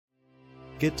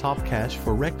Get top cash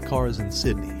for wrecked cars in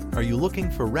Sydney. Are you looking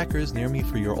for wreckers near me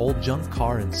for your old junk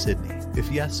car in Sydney?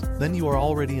 If yes, then you are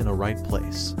already in a right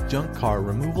place. Junk Car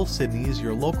Removal Sydney is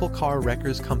your local car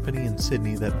wreckers company in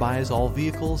Sydney that buys all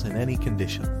vehicles in any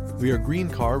condition. We are green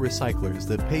car recyclers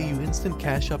that pay you instant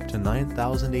cash up to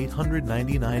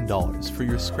 $9,899 for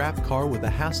your scrap car with a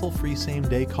hassle-free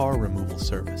same-day car removal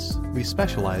service. We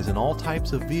specialize in all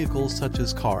types of vehicles such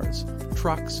as cars,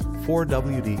 trucks,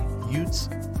 4WD, utes,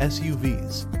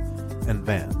 SUVs, and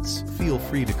vans. Feel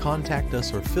free to contact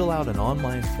us or fill out an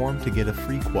online form to get a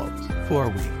free quote. Who are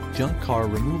we? Junk Car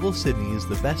Removal Sydney is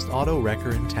the best auto wrecker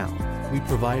in town. We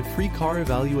provide free car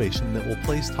evaluation that will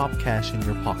place top cash in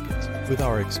your pocket. With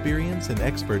our experience and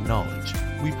expert knowledge,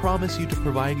 we promise you to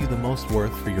provide you the most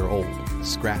worth for your old,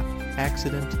 scrap,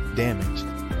 accident, damaged,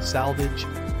 salvage,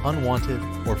 unwanted,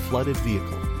 or flooded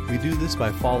vehicle. We do this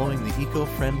by following the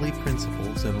eco-friendly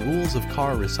principles and rules of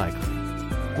car recycling,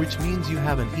 which means you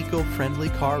have an eco-friendly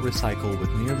car recycle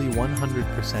with nearly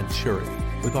 100% surety.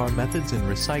 With our methods in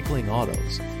recycling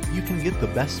autos, you can get the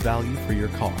best value for your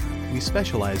car. We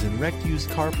specialize in wrecked used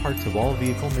car parts of all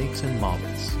vehicle makes and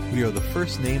models. We are the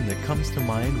first name that comes to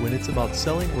mind when it's about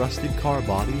selling rusted car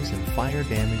bodies and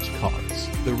fire-damaged cars.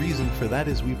 The reason for that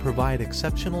is we provide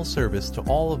exceptional service to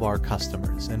all of our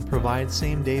customers and provide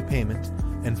same-day payment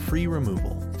and free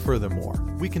removal. Furthermore,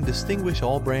 we can distinguish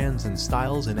all brands and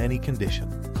styles in any condition.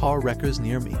 Car wreckers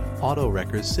near me. Auto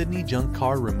Wreckers Sydney. Junk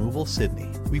Car Removal Sydney.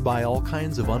 We buy all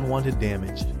kinds of unwanted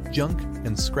damaged, junk,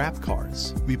 and scrap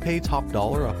cars. We pay top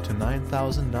dollar up to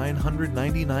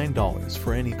 $9,999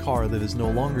 for any car that is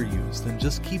no longer used and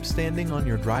just keeps standing on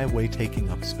your driveway taking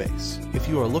up space. If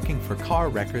you are looking for car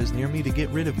wreckers near me to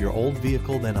get rid of your old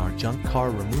vehicle, then our Junk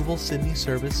Car Removal Sydney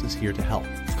service is here to help.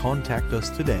 Contact us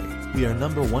today. We are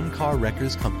 #1 car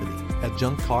wreckers company at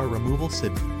Junk Car Removal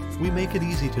Sydney. We make it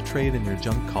easy to trade in your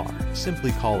junk car.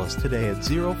 Simply call us today at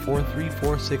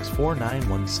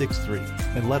 0434649163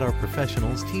 and let our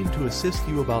professionals team to assist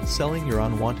you about selling your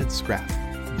unwanted scrap,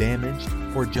 damaged,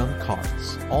 or junk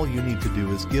cars. All you need to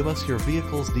do is give us your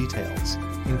vehicle's details,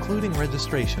 including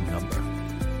registration number,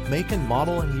 make and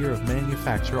model and year of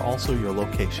manufacture, also your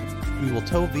location. We will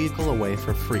tow vehicle away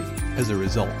for free. As a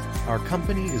result, our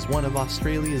company is one of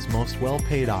Australia's most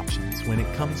well-paid options when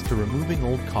it comes to removing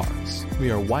old cars.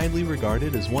 We are widely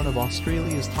regarded as one of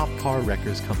Australia's top car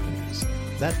wreckers companies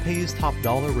that pays top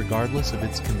dollar regardless of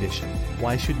its condition.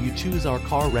 Why should you choose our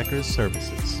car wreckers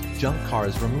services? Junk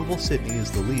Cars Removal Sydney is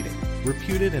the leading,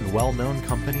 reputed and well-known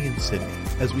company in Sydney,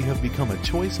 as we have become a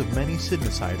choice of many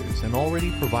Sydneysiders and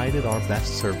already provided our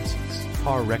best services.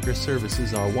 Car wrecker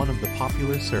services are one of the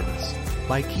popular service.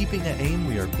 By keeping at aim,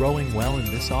 we are growing well in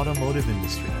this automotive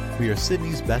industry. We are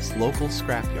Sydney's best local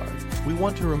scrapyard. We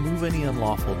want to remove any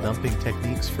unlawful dumping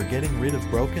techniques for getting rid of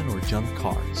broken or junk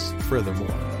cars.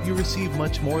 Furthermore, you receive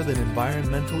much more than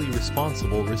environmentally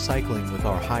responsible recycling with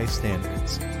our high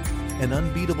standards. An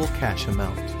unbeatable cash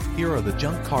amount. Here are the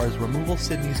Junk Cars Removal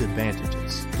Sydney's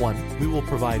advantages. 1. We will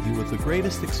provide you with the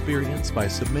greatest experience by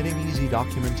submitting easy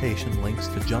documentation links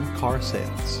to junk car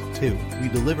sales. 2. We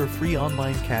deliver free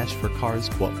online cash for cars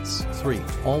quotes. 3.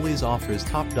 Always offers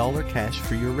top dollar cash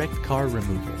for your wrecked car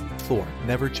removal. 4.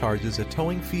 Never charges a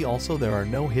towing fee, also there are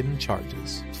no hidden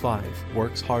charges. 5.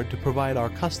 Works hard to provide our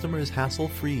customers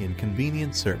hassle-free and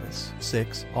convenient service.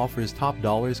 6. Offers top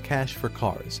dollars cash for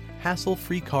cars,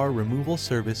 hassle-free car removal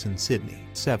service in Sydney.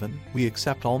 7. We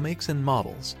accept all makes and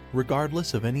models,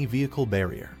 regardless of any vehicle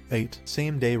barrier. 8.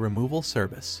 Same-day removal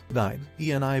service. 9.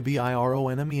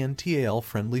 ENIVIRONMENTAL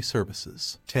friendly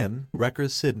services. 10.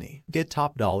 Wreckers Sydney. Get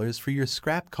top dollars for your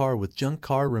scrap car with Junk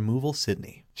Car Removal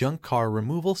Sydney. Junk Car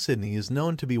Removal Sydney is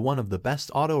known to be one of the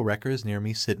best auto wreckers near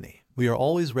me Sydney. We are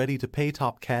always ready to pay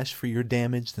top cash for your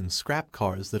damaged and scrap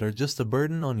cars that are just a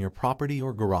burden on your property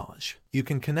or garage. You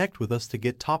can connect with us to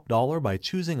get top dollar by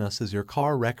choosing us as your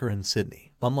car wrecker in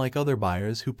Sydney. Unlike other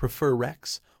buyers who prefer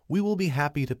wrecks, we will be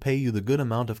happy to pay you the good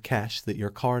amount of cash that your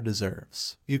car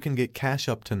deserves. You can get cash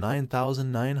up to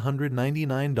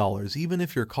 $9,999 even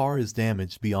if your car is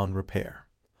damaged beyond repair.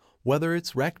 Whether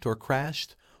it's wrecked or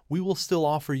crashed, we will still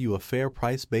offer you a fair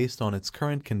price based on its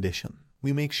current condition.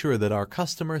 We make sure that our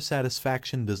customer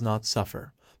satisfaction does not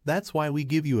suffer. That's why we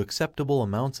give you acceptable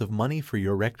amounts of money for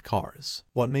your wrecked cars.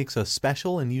 What makes us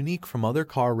special and unique from other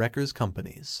car wreckers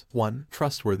companies? 1.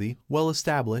 Trustworthy,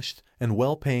 well-established, and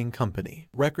well-paying company.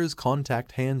 Wreckers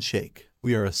Contact Handshake.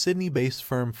 We are a Sydney-based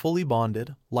firm, fully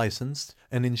bonded, licensed,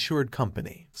 and insured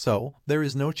company, so there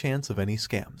is no chance of any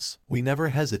scams. We never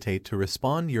hesitate to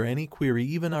respond to your any query.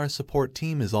 Even our support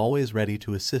team is always ready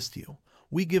to assist you.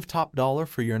 We give top dollar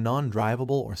for your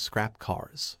non-drivable or scrap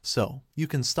cars. So, you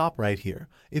can stop right here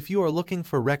if you are looking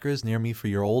for wreckers near me for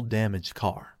your old damaged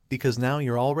car. Because now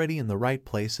you're already in the right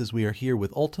place, as we are here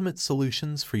with ultimate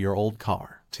solutions for your old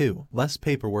car. 2. Less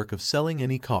paperwork of selling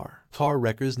any car. Car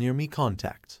wreckers near me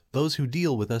contact. Those who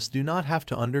deal with us do not have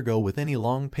to undergo with any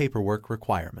long paperwork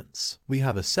requirements. We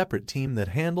have a separate team that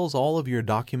handles all of your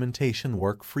documentation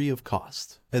work free of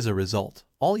cost. As a result,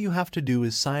 all you have to do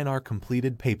is sign our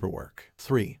completed paperwork.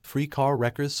 3. Free Car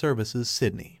Wreckers Services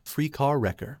Sydney. Free Car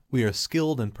Wrecker. We are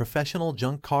skilled and professional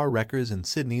junk car wreckers in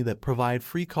Sydney that provide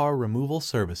free car removal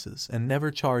services and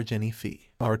never charge any fee.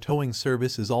 Our towing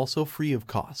service is also free of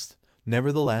cost.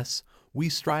 Nevertheless, we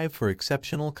strive for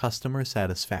exceptional customer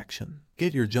satisfaction.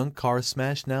 Get your junk car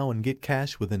smashed now and get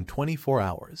cash within 24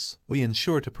 hours. We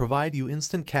ensure to provide you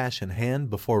instant cash in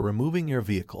hand before removing your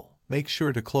vehicle. Make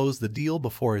sure to close the deal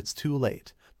before it's too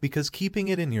late, because keeping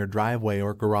it in your driveway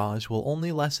or garage will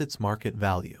only lessen its market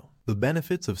value. The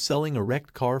benefits of selling a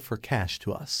wrecked car for cash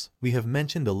to us. We have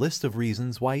mentioned a list of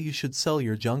reasons why you should sell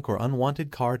your junk or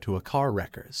unwanted car to a car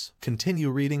wreckers. Continue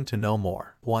reading to know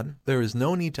more. 1. There is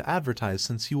no need to advertise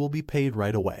since you will be paid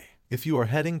right away. If you are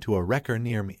heading to a wrecker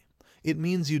near me, it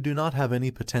means you do not have any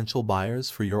potential buyers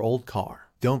for your old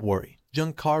car. Don't worry.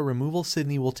 Junk Car Removal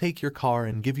Sydney will take your car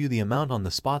and give you the amount on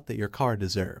the spot that your car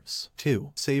deserves.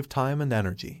 2. Save time and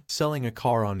energy. Selling a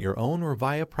car on your own or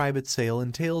via private sale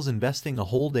entails investing a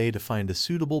whole day to find a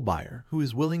suitable buyer who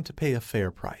is willing to pay a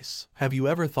fair price. Have you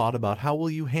ever thought about how will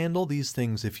you handle these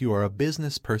things if you are a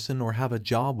business person or have a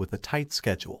job with a tight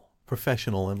schedule?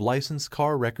 Professional and licensed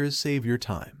car wreckers save your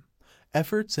time,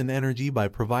 efforts, and energy by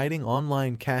providing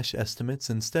online cash estimates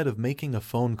instead of making a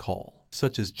phone call.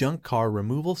 Such as Junk Car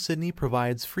Removal Sydney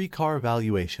provides free car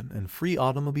valuation and free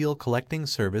automobile collecting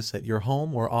service at your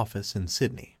home or office in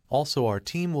Sydney. Also, our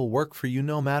team will work for you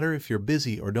no matter if you're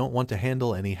busy or don't want to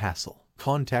handle any hassle.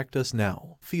 Contact us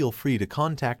now. Feel free to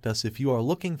contact us if you are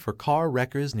looking for car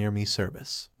wreckers near me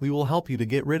service. We will help you to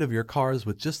get rid of your cars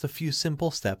with just a few simple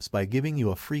steps by giving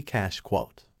you a free cash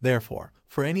quote. Therefore,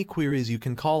 for any queries you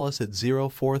can call us at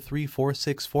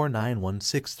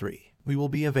 0434649163. We will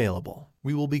be available.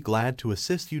 We will be glad to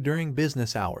assist you during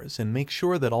business hours and make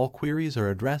sure that all queries are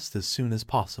addressed as soon as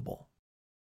possible.